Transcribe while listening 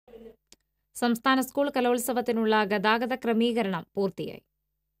സംസ്ഥാന സ്കൂൾ കലോത്സവത്തിനുള്ള ഗതാഗത ക്രമീകരണം പൂർത്തിയായി.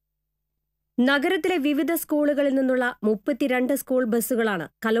 നഗരത്തിലെ വിവിധ സ്കൂളുകളിൽ നിന്നുള്ള 32 സ്കൂൾ ബസ്സുകളാണ്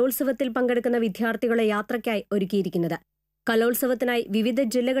കലോത്സവത്തിൽ പങ്കെടുക്കുന്ന വിദ്യാർത്ഥികളെ യാത്രയ്ക്കായി ഒരുക്കിയിരിക്കുന്നത്. കലോത്സവത്തിനായി വിവിധ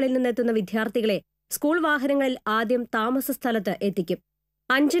ജില്ലകളിൽ നിന്നെത്തുന്ന വിദ്യാർത്ഥികളെ സ്കൂൾ വാഹനങ്ങളിൽ ആദ്യം താമസ സ്ഥലത്ത് എത്തിക്കും.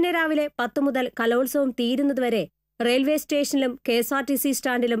 5 രാവിലെ 10 മുതൽ കലോത്സവം തീരുന്നതുവരെ റെയിൽവേ സ്റ്റേഷനിലും KSRTC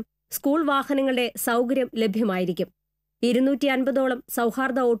സ്റ്റാൻഡിലും സ്കൂൾ വാഹനങ്ങളുടെ സൗകര്യം ലഭ്യമായിരിക്കും. 250ഓളം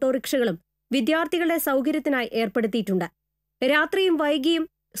സൗഹാർദ്ദ ഓട്ടോറിക്ഷകളും വിദ്യാർത്ഥികളുടെ സൗകര്യത്തിനായി ഏർപ്പെടുത്തിയിട്ടുണ്ട്. രാത്രിയും വൈകിയും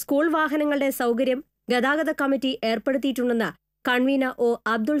സ്കൂൾ വാഹനങ്ങളുടെ സൗകര്യം ഗതാഗത committee ഏർപ്പെടുത്തിയിട്ടുണ്ടെന്ന് convener O.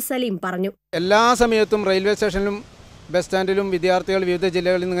 Abdul Saleem പറഞ്ഞു. എല്ലാ സമയത്തും റെയിൽവേ സ്റ്റേഷനിലും ബസ് സ്റ്റാൻഡിലും വിദ്യാർത്ഥികൾ വിവിധ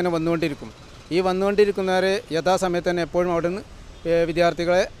ജില്ലകളിൽ നിന്ന് ഇങ്ങനെ വന്നുകൊണ്ടിരിക്കും. ഈ വന്നുകൊണ്ടിരിക്കുന്നവരെ യഥാസമയത്ത് തന്നെ എപ്പോഴും അവിടെ നിന്ന്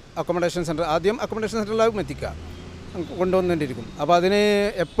വിദ്യാർത്ഥികളെ അക്കോമഡേഷൻ സെൻറ്റർ ആദ്യം അക്കോമഡേഷൻ സെൻറ്ററിലാകും എത്തിക്കുക കൊണ്ടുവന്നുകൊണ്ടിരിക്കും. അപ്പോൾ അതിന്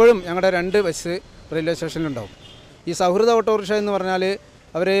എപ്പോഴും ഞങ്ങളുടെ 2 ബസ് റെയിൽവേ സ്റ്റേഷനിലുണ്ടാവും. ഈ സൗഹൃദ ഓട്ടോറിക്ഷ എന്ന് പറഞ്ഞാൽ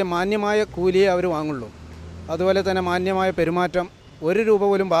അവർ മാന്യമായ കൂലിയെ അവർ വാങ്ങുള്ളൂ. അതുപോലെ തന്നെ മാന്യമായ പെരുമാറ്റം, 1 രൂപ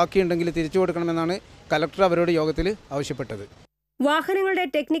പോലും ബാക്കിയുണ്ടെങ്കിൽ തിരിച്ചു കൊടുക്കണമെന്നാണ് കലക്ടർ അവരോട് യോഗത്തിൽ ആവശ്യപ്പെട്ടത്. വാഹനങ്ങളുടെ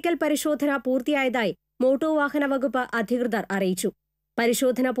ടെക്നിക്കൽ പരിശോധന പൂർത്തിയായതായി മോട്ടോർ വാഹന വകുപ്പ് അധികൃതർ അറിയിച്ചു.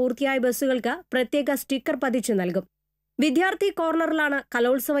 പരിശോധന പൂർത്തിയായ ബസ്സുകൾക്ക് പ്രത്യേക സ്റ്റിക്കർ പതിച്ചു നൽകും. വിദ്യാർത്ഥി കോർണറിലാണ്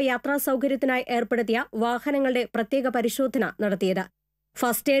കലോത്സവ യാത്രാ സൗകര്യത്തിനായി ഏർപ്പെടുത്തിയ വാഹനങ്ങളുടെ പ്രത്യേക പരിശോധന നടത്തിയത്.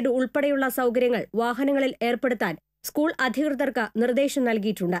 ഫസ്റ്റ് എയ്ഡ് ഉൾപ്പെടെയുള്ള സൗകര്യങ്ങൾ വാഹനങ്ങളിൽ ഏർപ്പെടുത്താൻ സ്കൂൾ അധികൃതർക്ക് നിർദ്ദേശം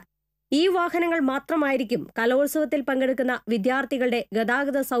നൽകിയിട്ടുണ്ട്. ഈ വാഹനങ്ങൾ മാത്രമായിരിക്കും കലോത്സവത്തിൽ പങ്കെടുക്കുന്ന വിദ്യാർത്ഥികളുടെ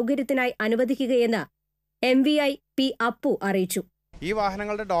ഗതാഗത സൗകര്യത്തിനായി അനുവദിക്കുകയെന്ന് MVI P. അപ്പു അറിയിച്ചു. ഈ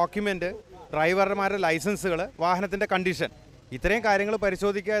വാഹനങ്ങളുടെ ഡോക്യുമെന്റ്, ഡ്രൈവർമാരുടെ ലൈസൻസുകൾ, വാഹനത്തിന്റെ കണ്ടീഷൻ, ഇത്രയും കാര്യങ്ങൾ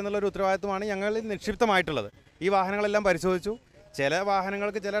പരിശോധിക്കുക എന്നുള്ളൊരു ഉത്തരവാദിത്വമാണ് ഞങ്ങളിൽ നിക്ഷിപ്തമായിട്ടുള്ളത്. ഈ വാഹനങ്ങളെല്ലാം പരിശോധിച്ചു. ചില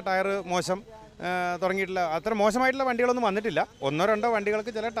വാഹനങ്ങൾക്ക് ചില ടയർ മോശം തുടങ്ങിയിട്ടില്ല. അത്ര മോശമായിട്ടുള്ള വണ്ടികളൊന്നും വന്നിട്ടില്ല. 1-2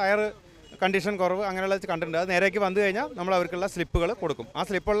 വണ്ടികൾക്ക് ചില ടയർ കണ്ടീഷൻ കുറവ് അങ്ങനെയുള്ള കണ്ടിട്ടുണ്ട്. അത് നേരേക്ക് വന്നു കഴിഞ്ഞാൽ നമ്മൾ അവർക്കുള്ള സ്ലിപ്പുകൾ കൊടുക്കും. ആ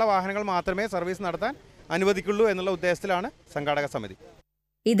സ്ലിപ്പുള്ള വാഹനങ്ങൾ മാത്രമേ സർവീസ് നടത്താൻ അനുവദിക്കുള്ളൂ എന്നുള്ള ഉദ്ദേശത്തിലാണ് സംഘാടക സമിതി.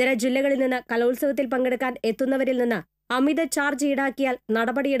 ഇതര ജില്ലകളിൽ നിന്ന് കലോത്സവത്തിൽ പങ്കെടുക്കാൻ എത്തുന്നവരിൽ നിന്ന് അമിത ചാർജ് ഈടാക്കിയാൽ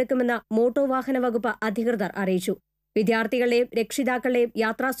നടപടിയെടുക്കുമെന്ന് മോട്ടോർ വാഹന വകുപ്പ് അധികൃതർ അറിയിച്ചു. വിദ്യാർത്ഥികളുടെയും രക്ഷിതാക്കളുടെയും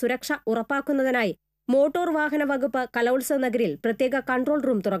യാത്രാ സുരക്ഷ ഉറപ്പാക്കുന്നതിനായി മോട്ടോർ വാഹന വകുപ്പ് കലോത്സവ നഗരിയിൽ പ്രത്യേക കൺട്രോൾ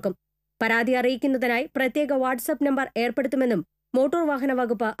റൂം തുറക്കും. പരാതി അറിയിക്കുന്നതിനായി പ്രത്യേക വാട്സ്ആപ്പ് നമ്പർ ഏർപ്പെടുത്തുമെന്നും മോട്ടോർ വാഹന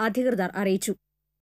വകുപ്പ് അധികൃതർ അറിയിച്ചു.